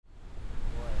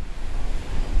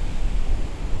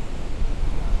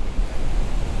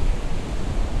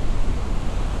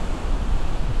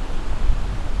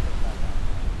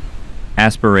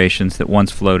Aspirations that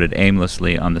once floated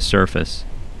aimlessly on the surface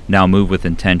now move with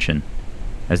intention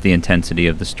as the intensity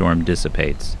of the storm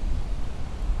dissipates.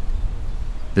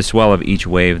 The swell of each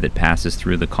wave that passes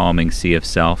through the calming sea of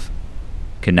self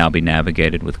can now be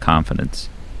navigated with confidence.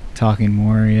 Talking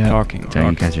more, yeah. Talking.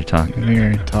 You guys are talking.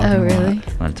 We're talking Oh, really?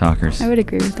 A lot of talkers. I would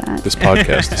agree with that. This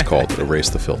podcast is called Erase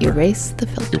the Filter. Erase the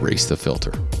filter. Erase the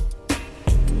filter.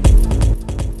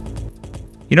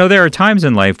 You know, there are times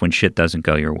in life when shit doesn't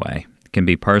go your way. It can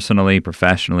be personally,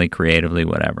 professionally, creatively,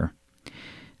 whatever.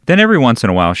 Then every once in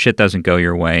a while, shit doesn't go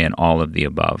your way and all of the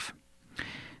above.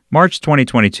 March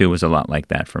 2022 was a lot like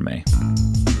that for me.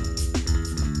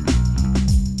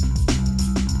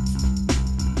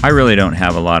 I really don't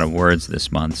have a lot of words this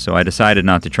month, so I decided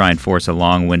not to try and force a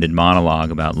long-winded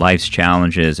monologue about life's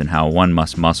challenges and how one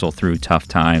must muscle through tough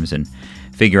times and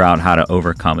figure out how to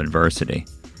overcome adversity.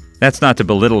 That's not to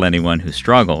belittle anyone who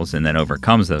struggles and then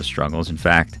overcomes those struggles. In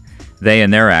fact, they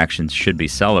and their actions should be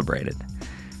celebrated.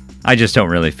 I just don't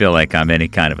really feel like I'm any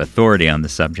kind of authority on the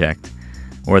subject,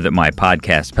 or that my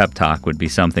podcast pep talk would be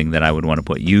something that I would want to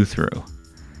put you through,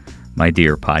 my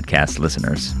dear podcast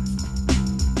listeners.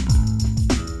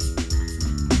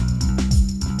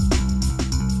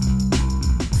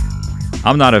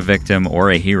 I'm not a victim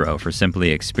or a hero for simply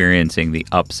experiencing the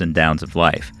ups and downs of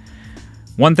life.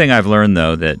 One thing I've learned,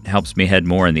 though, that helps me head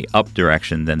more in the up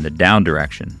direction than the down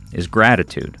direction is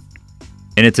gratitude.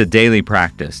 And it's a daily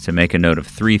practice to make a note of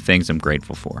 3 things I'm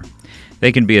grateful for.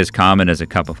 They can be as common as a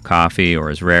cup of coffee or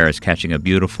as rare as catching a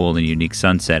beautiful and unique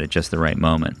sunset at just the right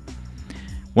moment.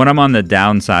 When I'm on the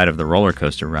downside of the roller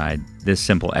coaster ride, this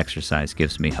simple exercise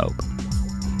gives me hope.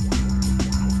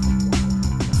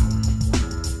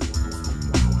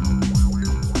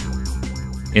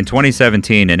 In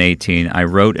 2017 and 18, I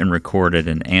wrote and recorded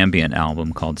an ambient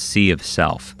album called Sea of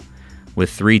Self, with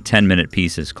 3 10-minute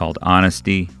pieces called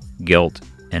Honesty, Guilt,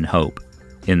 and Hope,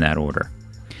 in that order.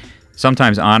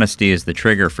 Sometimes honesty is the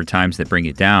trigger for times that bring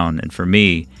you down, and for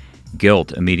me,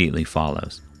 guilt immediately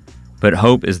follows. But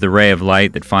hope is the ray of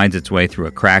light that finds its way through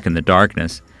a crack in the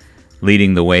darkness,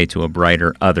 leading the way to a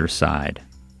brighter other side.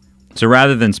 So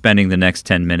rather than spending the next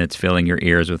 10 minutes filling your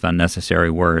ears with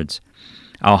unnecessary words,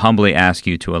 I'll humbly ask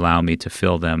you to allow me to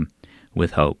fill them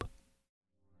with hope.